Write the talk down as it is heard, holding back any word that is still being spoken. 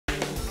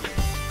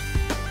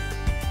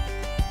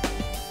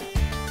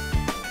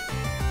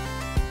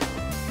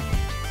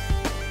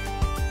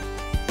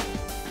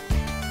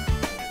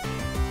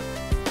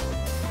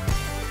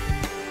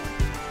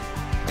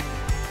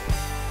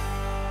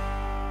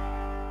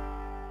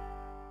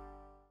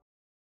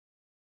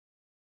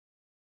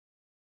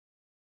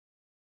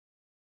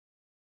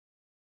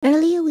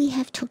we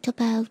have talked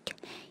about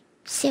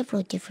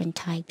several different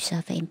types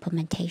of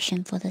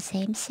implementation for the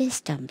same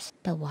systems.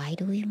 But why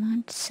do we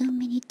want so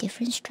many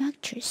different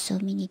structures, so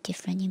many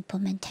different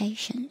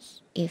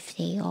implementations? If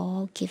they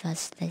all give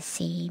us the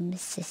same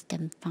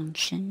system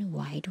function,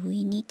 why do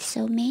we need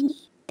so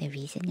many? The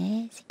reason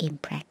is, in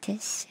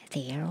practice,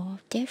 they are all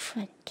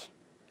different.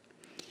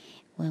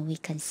 When we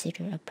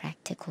consider a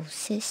practical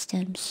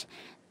systems,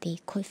 the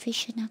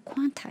coefficients are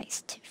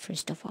quantized,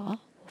 first of all.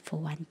 For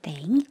one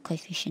thing,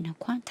 coefficients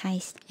are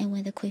quantized, and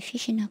when the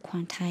coefficients are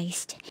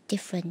quantized,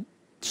 different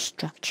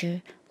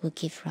structure will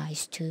give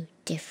rise to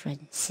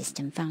different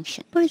system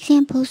function. For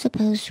example,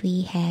 suppose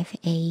we have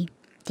a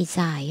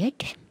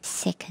desired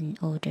second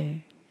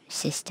order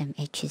system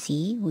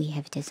HZ. We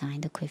have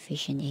designed the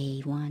coefficient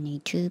A1,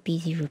 A2,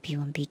 B0,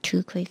 B1,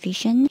 B2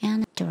 coefficient,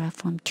 and derived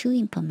from two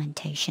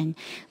implementation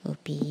will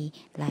be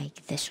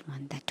like this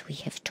one that we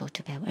have talked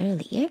about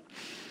earlier.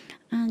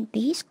 And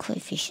these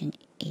coefficients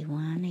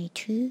A1,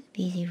 A2,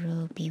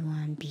 B0,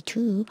 B1,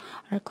 B2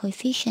 are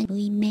coefficients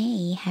we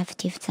may have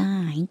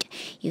designed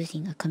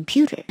using a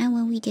computer. And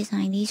when we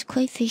design these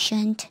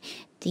coefficients,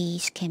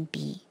 these can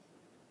be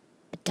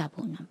a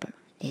double number.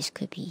 This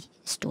could be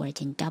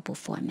stored in double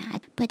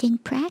format. But in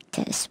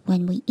practice,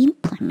 when we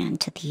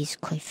implement these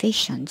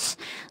coefficients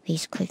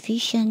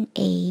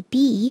A,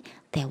 B,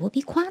 they will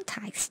be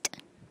quantized.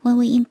 When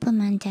we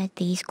implement that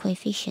these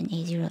coefficients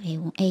A0,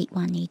 A1,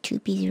 A2,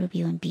 B0,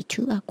 B1,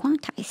 B2 are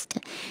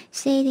quantized.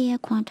 Say they are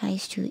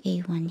quantized to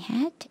A1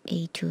 hat,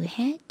 A2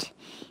 hat,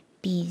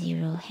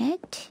 B0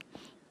 hat,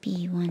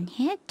 B1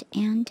 hat,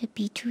 and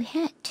B2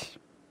 hat.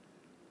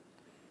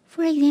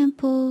 For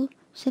example,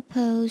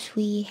 suppose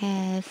we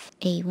have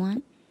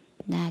A1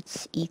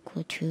 that's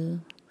equal to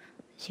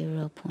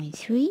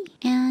 0.3,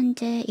 and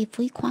if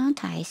we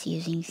quantize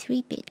using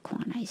 3-bit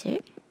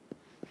quantizer,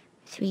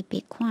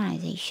 3-bit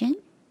quantization,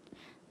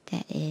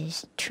 that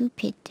is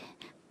 2-bit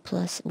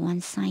plus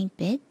 1 sign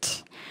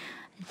bit,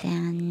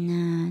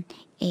 then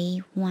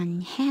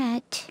A1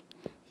 hat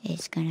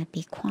is going to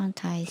be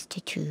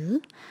quantized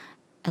to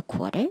a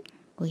quarter.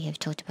 We have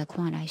talked about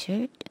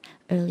quantizer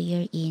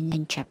earlier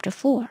in chapter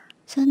 4.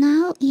 So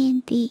now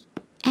in the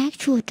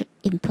actual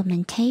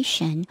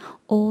implementation,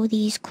 all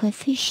these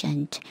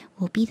coefficients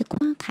will be the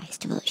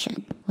quantized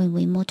version. When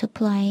we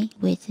multiply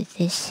with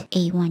this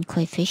A1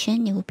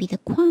 coefficient, it will be the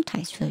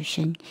quantized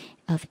version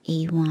of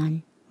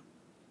A1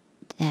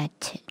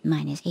 that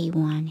minus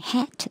A1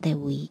 hat that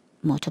we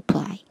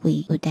multiply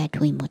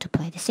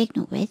the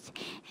signal with.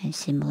 And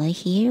similar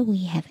here,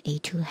 we have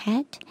A2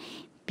 hat,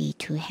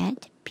 B2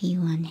 hat,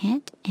 B1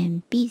 hat,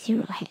 and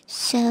B0 hat.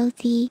 So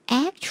the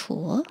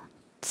actual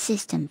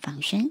system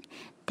function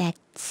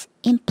that's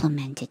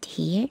implemented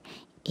here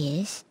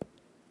is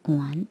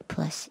 1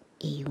 plus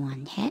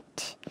A1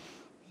 hat,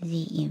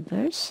 the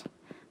inverse,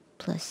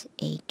 plus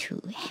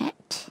A2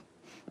 hat,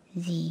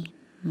 the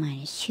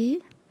minus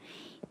 2,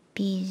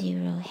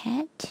 B0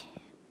 hat,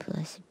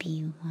 plus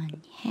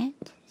B1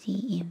 hat,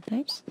 the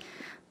inverse,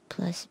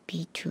 plus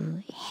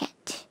B2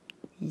 hat,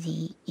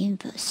 the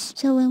inverse.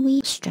 So when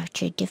we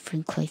structure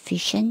different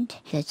coefficients,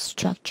 the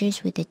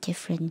structures with the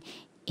different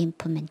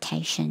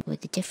implementation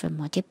with a different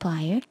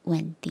multiplier,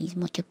 when these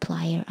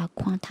multipliers are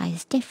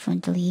quantized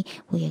differently,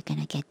 we are going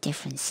to get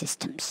different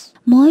systems.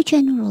 More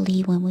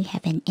generally, when we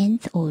have an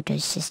nth order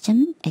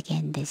system,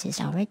 again, this is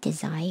our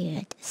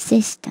desired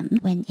system.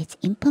 When it's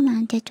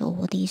implemented,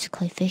 all these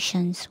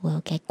coefficients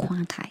will get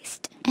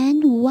quantized.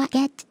 And what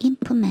gets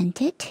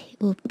implemented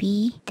will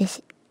be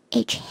this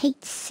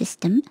Ch6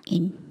 system,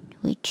 in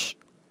which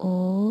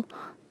all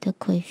the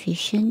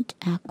coefficients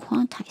are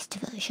quantized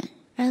version.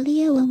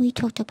 Earlier, when we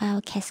talked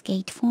about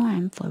cascade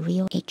form for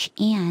real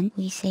Hn,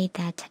 we say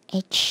that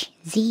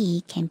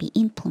Hz can be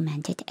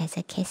implemented as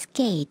a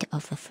cascade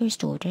of a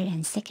first order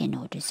and second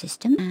order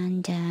system,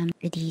 and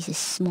these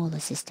smaller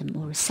system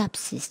or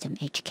subsystem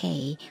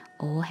Hk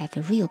all have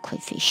a real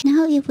coefficient.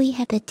 Now, if we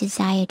have the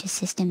desired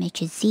system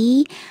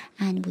Hz,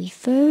 and we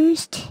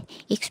first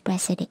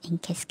express it in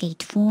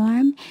cascade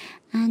form,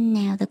 and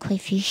now the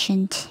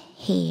coefficient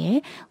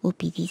here will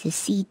be these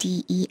C,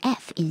 D, E,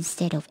 F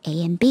instead of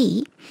A and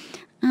B.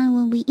 And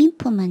when we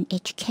implement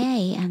Hk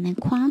and then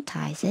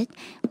quantize it,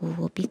 we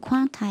will be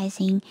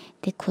quantizing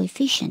the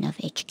coefficient of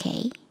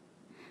Hk,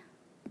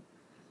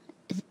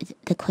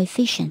 the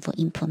coefficient for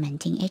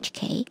implementing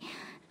Hk,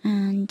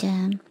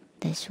 and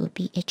this will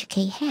be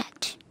Hk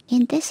hat.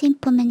 In this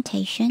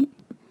implementation,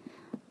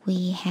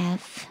 we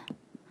have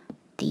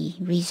the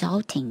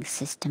resulting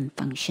system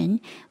function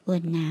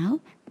would now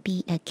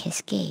be a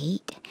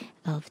cascade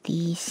of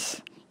these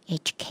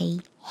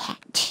Hk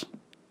hat.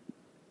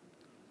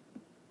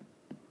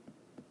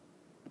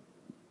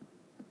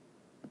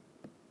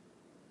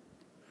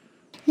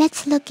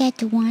 Let's look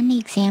at one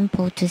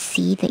example to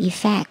see the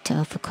effect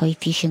of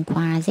coefficient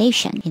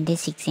quantization. In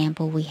this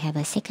example, we have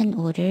a second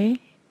order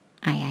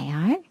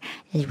IIR,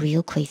 the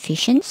real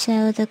coefficient.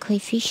 So the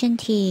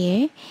coefficient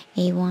here,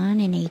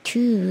 A1 and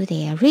A2,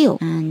 they are real.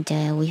 And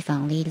we've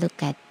only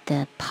looked at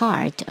the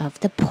part of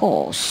the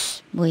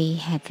poles. We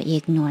have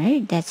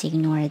ignored, let's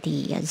ignore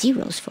the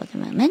zeros for the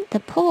moment. The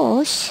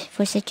poles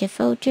for such a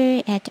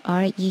filter at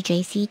R E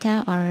J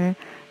theta, R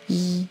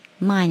E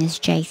minus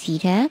J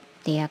theta,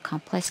 they are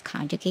complex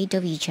conjugate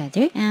of each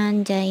other,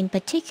 and in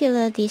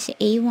particular this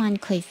A1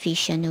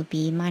 coefficient will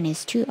be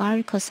minus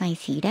 2r cosine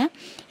theta,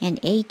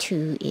 and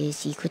A2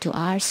 is equal to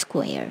r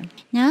squared.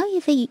 Now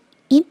if we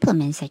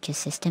implement such a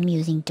system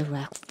using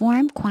direct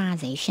form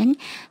quantization,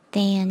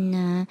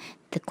 then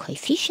the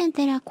coefficients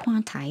that are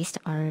quantized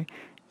are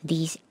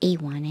these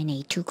A1 and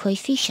A2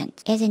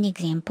 coefficients. As an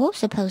example,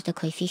 suppose the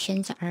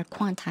coefficients are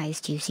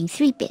quantized using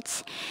 3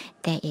 bits.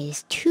 That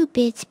is 2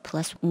 bits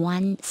plus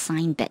 1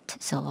 sign bit.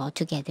 So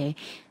altogether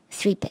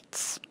 3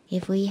 bits.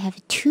 If we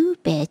have 2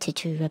 bits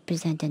to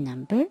represent a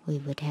number, we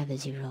would have a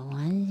 0,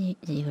 1,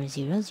 0,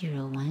 0,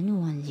 0, 1,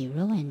 1,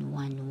 0, and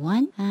 1,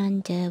 1.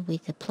 And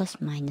with the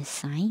plus minus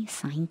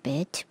sign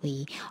bit,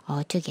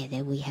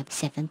 altogether we have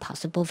 7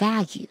 possible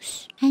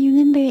values. And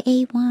remember,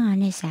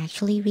 A1 is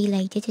actually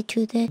related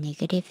to the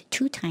negative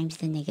 2 times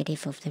the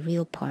negative of the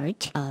real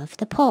part of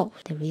the pole.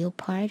 The real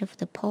part of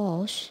the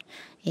poles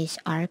is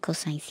r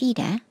cosine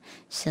theta,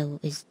 so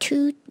it's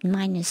 2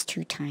 minus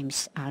 2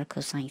 times r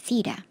cosine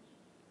theta.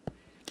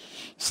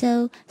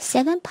 So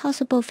 7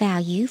 possible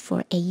value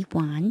for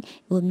A1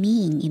 will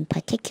mean in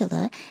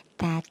particular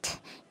that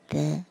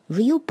the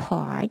real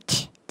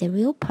part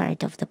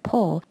of the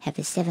pole have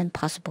a 7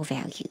 possible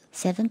value.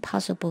 7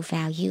 possible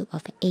value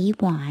of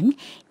A1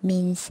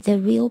 means the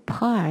real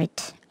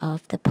part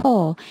of the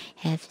pole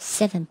have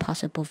 7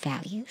 possible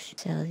values.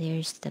 So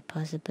there's the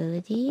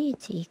possibility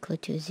it's equal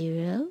to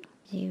 0,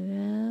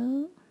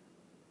 0.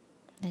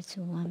 That's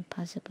 1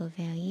 possible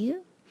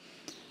value.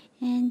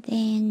 And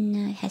then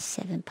it has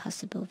 7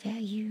 possible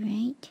value,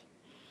 right?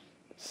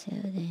 So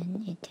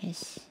then it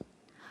has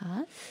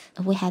half.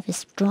 We have a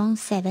strong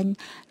 7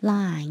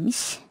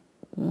 lines.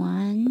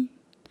 1,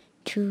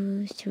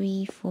 2,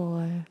 3,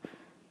 4,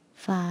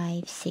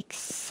 5, 6,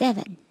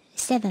 7.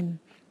 7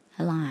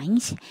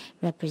 lines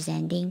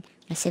representing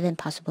a 7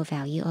 possible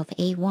value of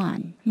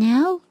A1.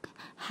 Now,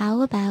 how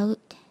about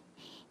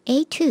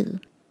A2?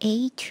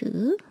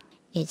 A2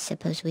 is,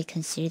 suppose we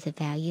consider the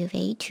value of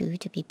A2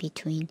 to be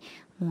between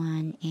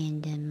 1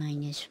 and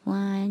minus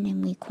 1,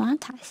 and we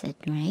quantize it,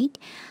 right?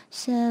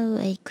 So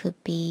it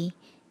could be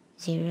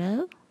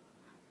 0,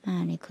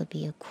 and it could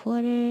be a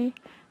quarter,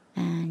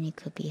 and it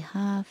could be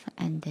half,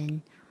 and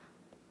then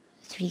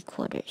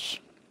 3/4.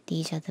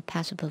 These are the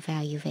possible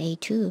value of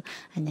A2,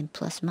 and then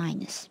plus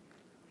minus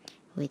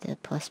with a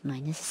plus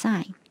minus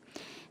sign.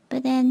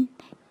 But then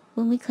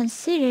when we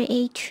consider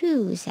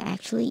A2 is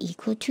actually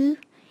equal to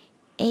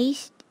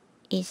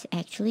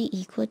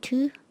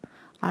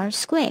r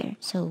squared,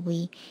 so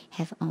we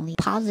have only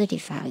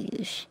positive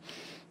values.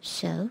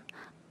 So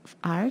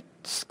r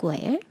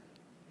squared,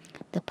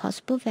 the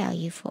possible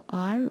value for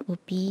r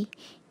would be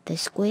the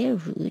square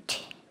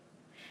root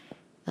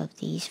of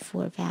these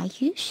 4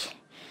 values,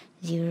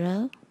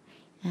 0,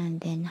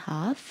 and then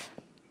half,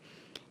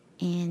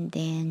 and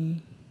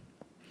then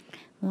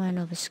 1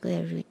 over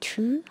square root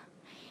 2,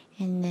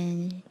 and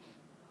then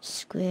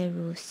square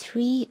root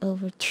 3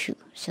 over 2.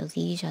 So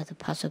these are the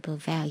possible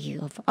value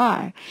of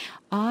r.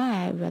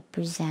 R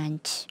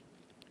represents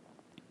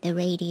the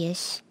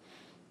radius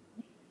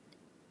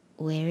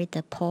where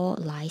the pole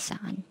lies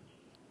on.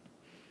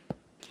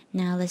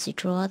 Now let's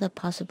draw the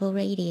possible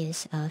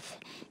radius of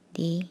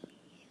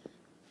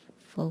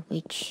for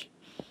which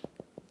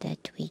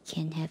that we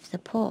can have the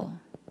pole.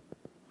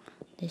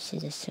 This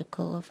is a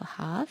circle of a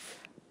half.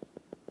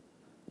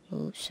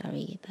 Oh,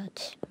 sorry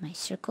about my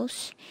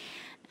circles.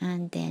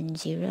 And then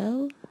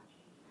 0,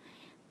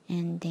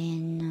 and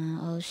then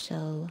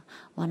also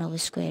 1 over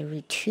square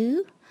root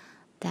 2.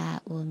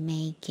 That will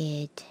make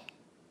it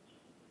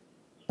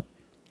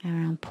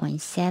around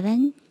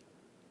 0.7.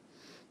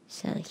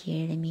 So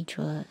here, let me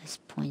draw as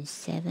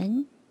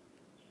 0.7.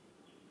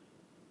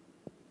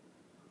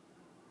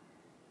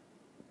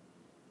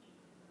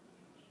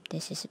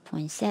 This is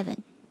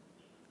 0.7.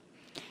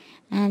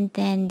 And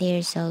then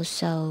there's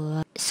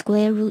also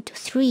square root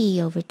 3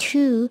 over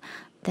 2.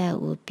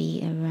 That would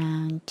be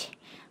around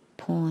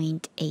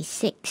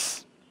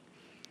 0.86.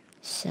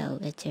 So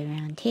it's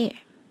around here.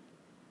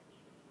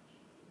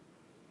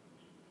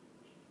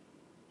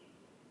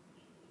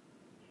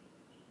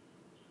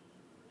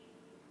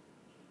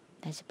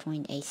 That's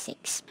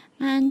 0.86.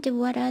 And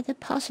what are the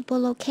possible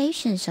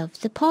locations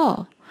of the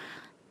pole?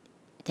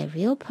 The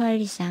real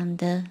part is on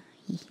the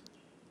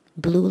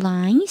blue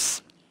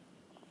lines,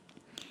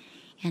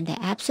 and the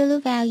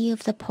absolute value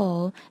of the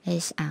pole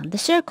is on the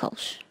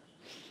circles.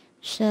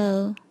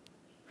 So,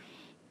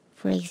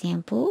 for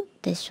example,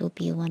 this will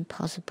be one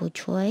possible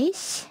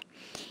choice.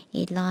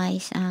 It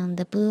lies on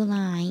the blue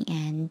line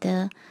and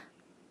the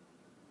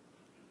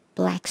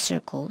black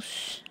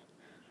circles.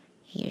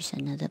 Here's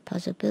another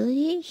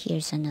possibility.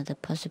 Here's another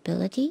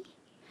possibility.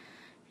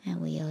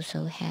 And we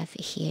also have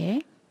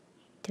here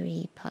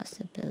 3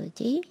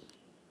 possibility,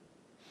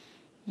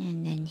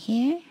 and then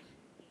here,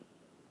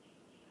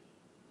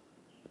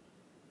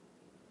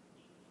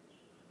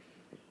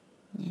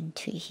 and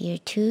here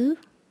 2,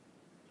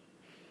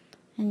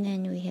 and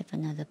then we have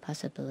another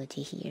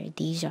possibility here.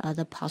 These are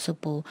other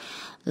possible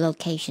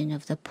location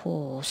of the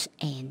poles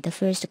in the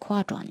first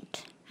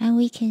quadrant. And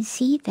we can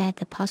see that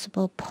the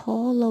possible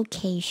pole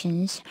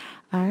locations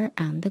are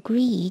on the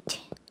grid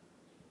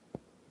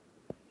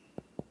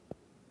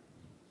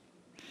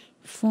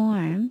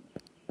formed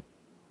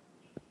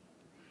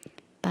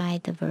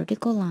by the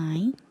vertical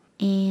line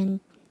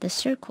and the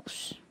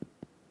circles.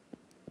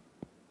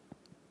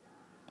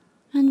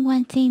 And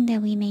one thing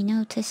that we may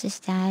notice is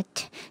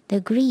that the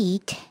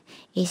grid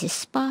is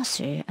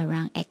sparser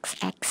around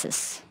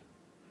x-axis.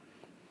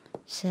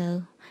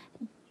 So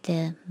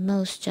the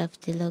most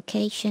of the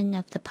location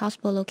of the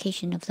possible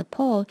location of the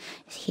pole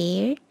is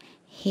here,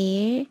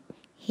 here,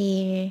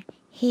 here,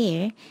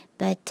 here,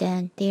 but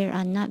there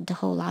are not the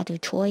whole lot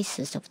of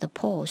choices of the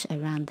poles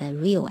around the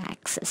real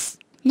axis.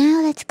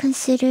 Now let's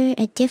consider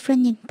a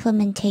different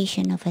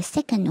implementation of a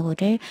second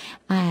order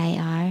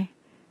IIR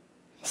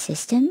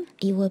system.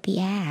 You will be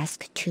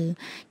asked to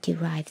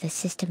derive the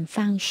system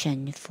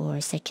function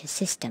for such a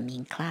system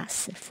in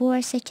class.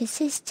 For such a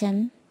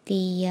system,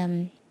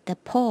 the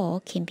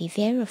pole can be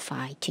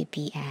verified to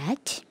be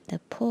at the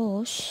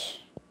poles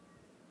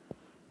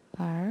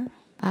are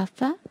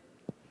alpha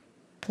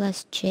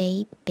plus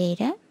j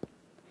beta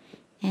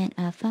and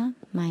alpha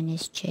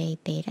minus j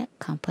beta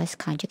complex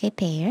conjugate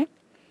pair.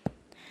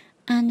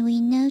 And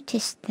we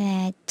notice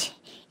that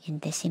in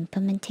this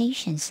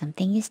implementation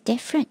something is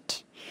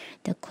different.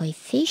 The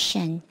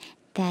coefficient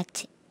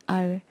that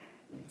are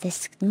the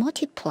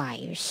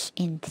multipliers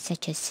in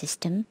such a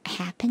system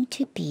happen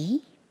to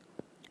be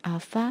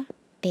alpha,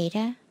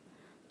 beta,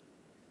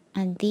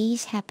 and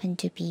these happen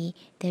to be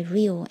the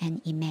real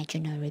and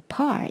imaginary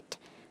part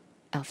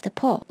of the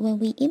pole. When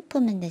we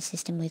implement the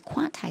system, we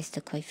quantize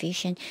the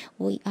coefficient.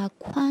 We are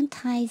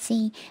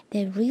quantizing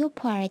the real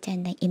part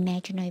and the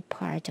imaginary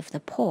part of the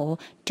pole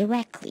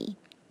directly,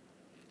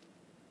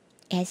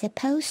 as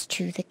opposed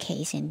to the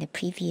case in the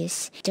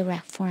previous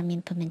direct form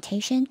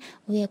implementation.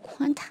 We are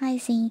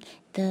quantizing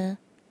the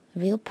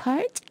real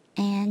part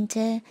and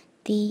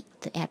the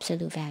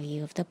absolute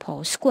value of the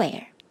pole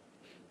square.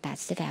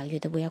 That's the value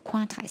that we are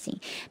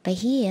quantizing. But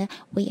here,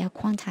 we are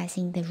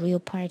quantizing the real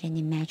part and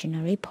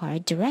imaginary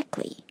part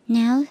directly.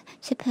 Now,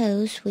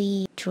 suppose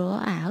we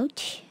draw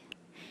out,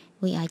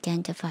 we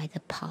identify the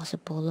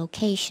possible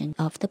location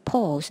of the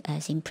poles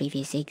as in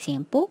previous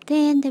example.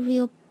 Then the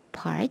real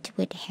part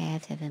would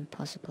have 7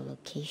 possible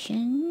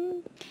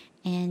locations,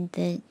 and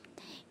the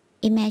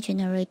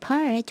imaginary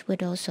part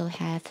would also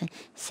have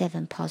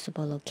 7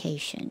 possible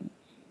locations.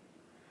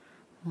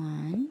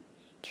 1,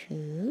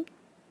 2,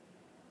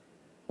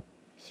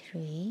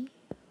 3,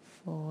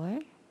 4,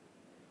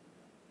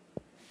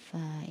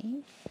 5,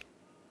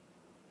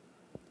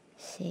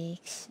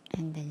 6,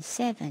 and then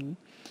 7.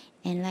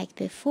 And like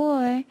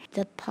before,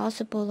 the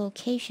possible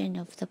location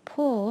of the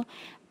pole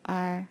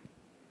are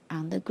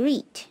on the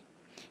grid.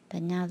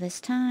 But now this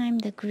time,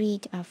 the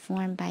grid are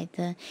formed by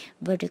the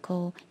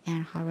vertical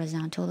and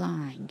horizontal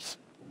lines.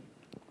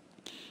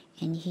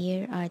 And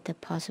here are the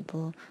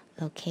possible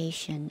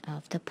location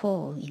of the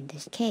pole in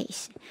this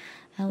case.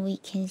 And we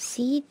can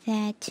see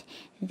that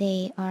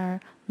they are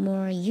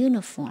more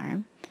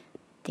uniform.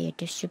 Their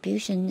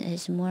distribution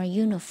is more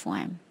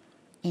uniform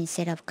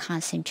instead of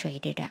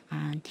concentrated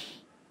on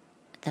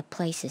the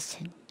places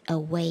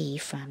away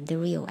from the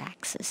real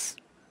axis.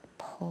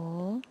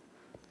 Pole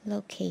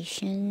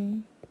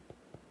location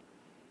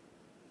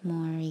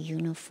more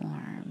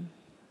uniform.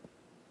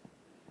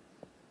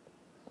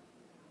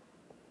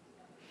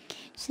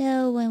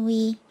 So when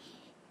we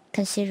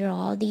consider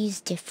all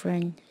these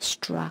different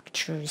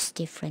structures,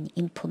 different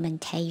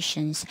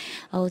implementations,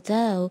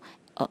 although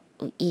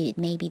it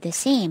may be the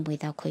same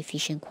without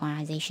coefficient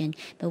quantization,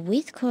 but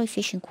with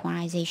coefficient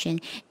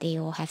quantization, they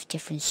all have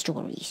different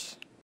stories.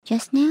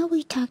 Just now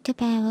we talked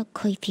about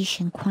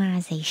coefficient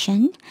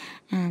quantization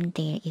and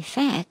their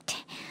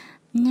effect.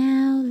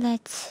 Now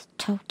let's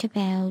talk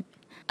about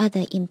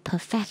other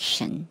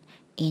imperfection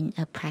in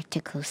a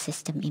practical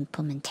system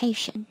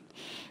implementation.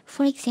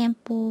 For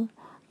example,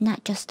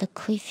 not just the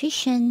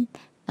coefficient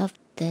of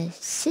the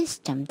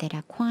system that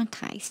are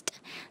quantized,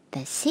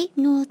 the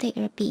signal that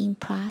are being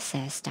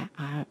processed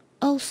are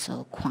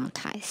also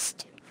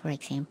quantized. For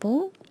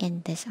example,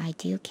 in this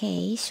ideal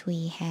case,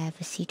 we have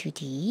a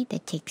C2D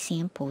that takes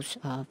samples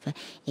of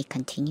a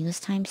continuous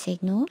time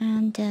signal,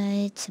 and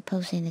it's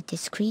supposed in a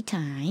discrete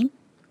time.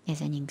 As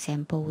an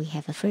example, we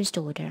have a first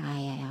order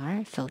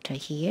IIR filter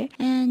here,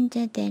 and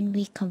then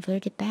we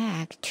convert it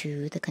back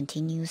to the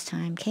continuous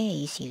time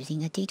case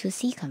using a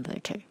D2C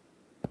converter.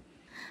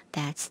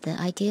 That's the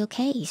ideal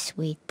case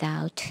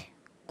without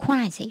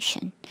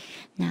quantization.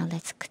 Now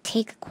let's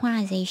take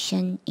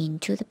quantization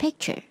into the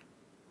picture.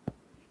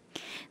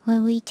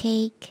 When we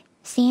take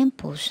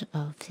samples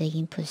of the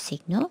input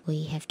signal,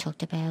 we have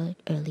talked about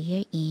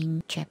earlier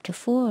in chapter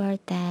 4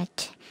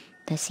 that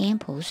the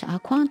samples are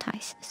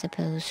quantized.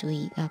 Suppose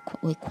we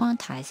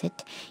quantize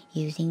it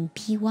using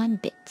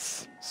B1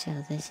 bits. So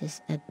this is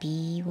a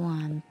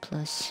B1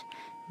 plus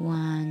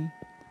 1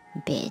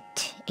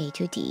 bit A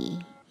to D,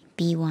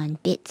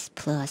 B1 bits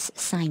plus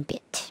sign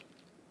bit.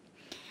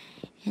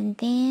 And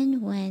then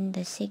when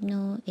the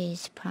signal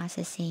is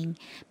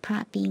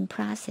being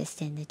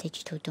processed in the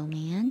digital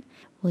domain,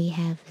 we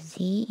have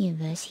Z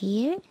inverse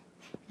here,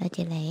 a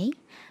delay,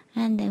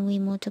 and then we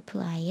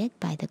multiply it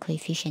by the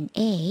coefficient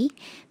A,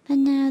 but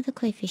now the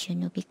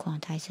coefficient will be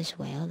quantized as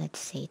well. Let's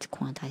say it's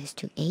quantized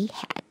to A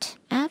hat.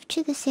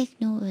 After the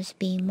signal is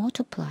being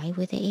multiplied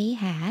with A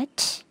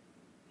hat,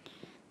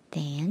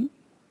 then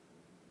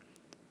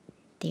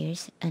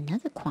there's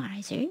another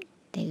quantizer.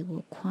 They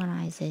will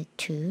quantize it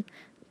to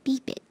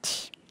B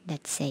bit.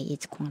 Let's say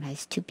it's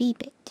quantized to B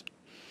bit.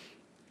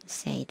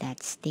 Say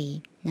that's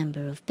the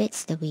number of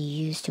bits that we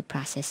use to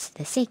process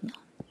the signal.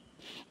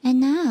 And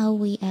now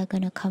we are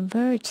going to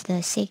convert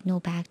the signal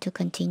back to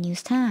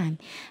continuous time.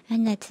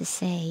 And let's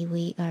say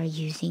we are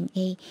using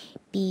a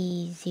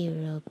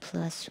B0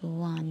 plus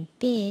 1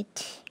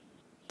 bit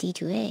D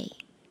to A.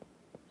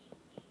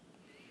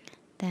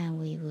 Then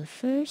we will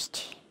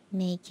first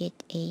make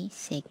it a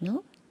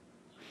signal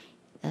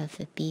of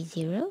a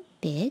B0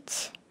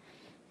 bits,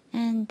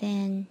 and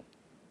then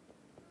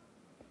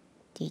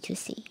D to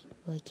C.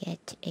 We'll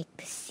get a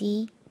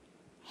C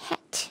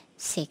hat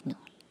signal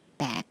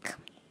back.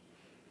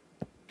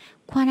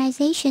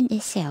 Quantization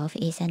itself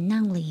is a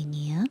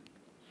nonlinear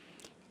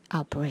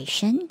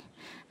operation,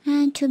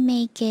 and to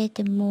make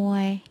it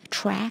more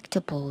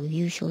tractable,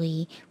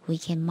 usually we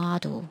can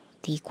model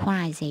the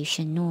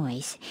quantization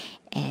noise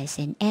as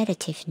an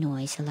additive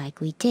noise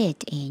like we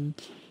did in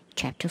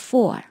chapter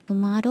 4. To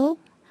model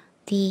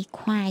the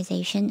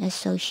quantization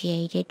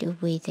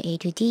associated with A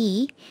to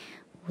D,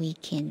 we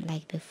can,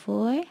 like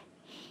before,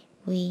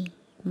 we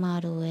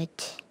model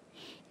it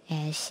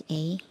as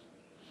a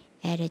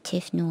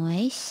additive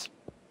noise.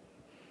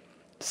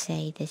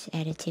 Say this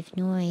additive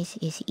noise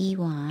is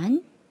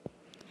E1,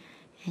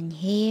 and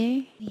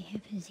here we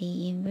have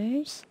Z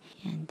inverse,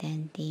 and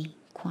then the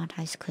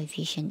quantized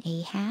coefficient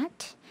A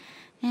hat,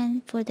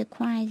 and for the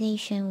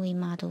quantization we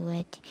model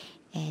it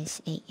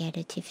as a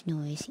additive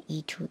noise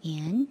E to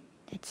N.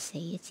 Let's say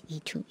it's E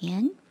to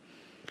N.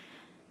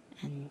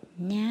 And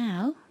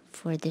now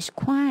for this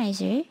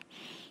quantizer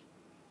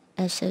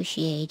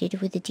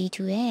associated with the D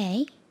to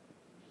A,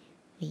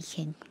 we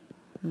can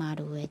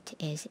model it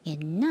as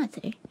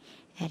another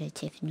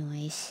additive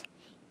noise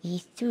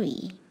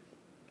E3,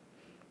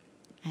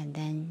 and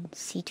then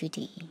C to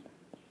D.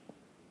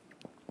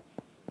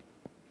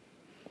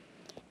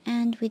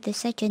 And with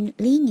such a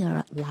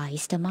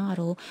linearized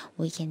model,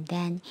 we can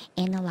then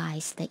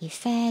analyze the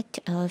effect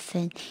of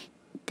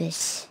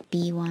this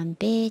B1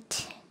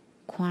 bit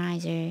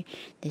quantizer,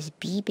 this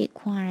B bit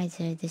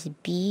quantizer, this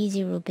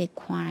B0 bit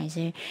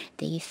quantizer,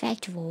 the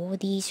effect of all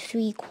these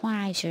three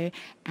quantizers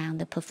on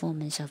the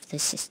performance of the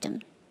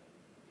system.